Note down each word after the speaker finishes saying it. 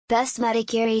Best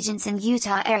Medicare agents in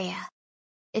Utah area.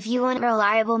 If you want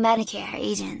reliable Medicare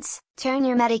agents, turn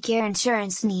your Medicare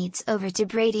insurance needs over to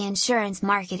Brady Insurance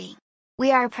Marketing.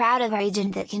 We are proud of our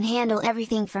agent that can handle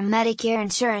everything from Medicare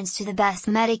insurance to the best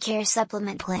Medicare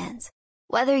supplement plans.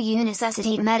 Whether you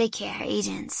necessitate Medicare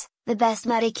agents, the best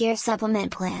Medicare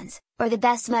supplement plans, or the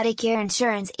best Medicare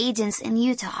insurance agents in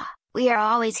Utah, we are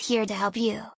always here to help you.